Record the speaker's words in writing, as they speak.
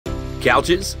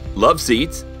Couches, love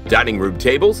seats, dining room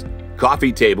tables,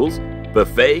 coffee tables,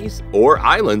 buffets, or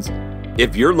islands.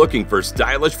 If you're looking for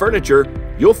stylish furniture,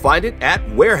 you'll find it at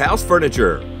Warehouse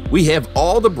Furniture. We have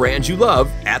all the brands you love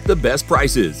at the best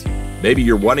prices. Maybe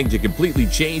you're wanting to completely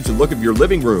change the look of your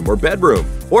living room or bedroom,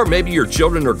 or maybe your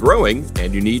children are growing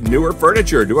and you need newer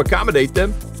furniture to accommodate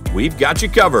them. We've got you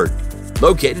covered.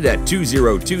 Located at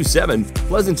 2027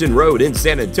 Pleasanton Road in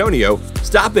San Antonio,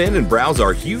 stop in and browse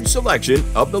our huge selection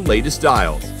of the latest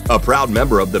styles. A proud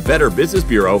member of the Better Business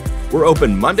Bureau, we're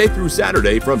open Monday through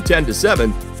Saturday from 10 to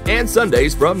 7 and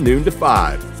Sundays from noon to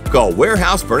 5. Call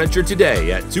Warehouse Furniture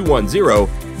today at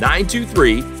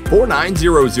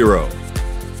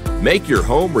 210-923-4900. Make your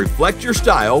home reflect your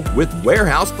style with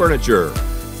Warehouse Furniture.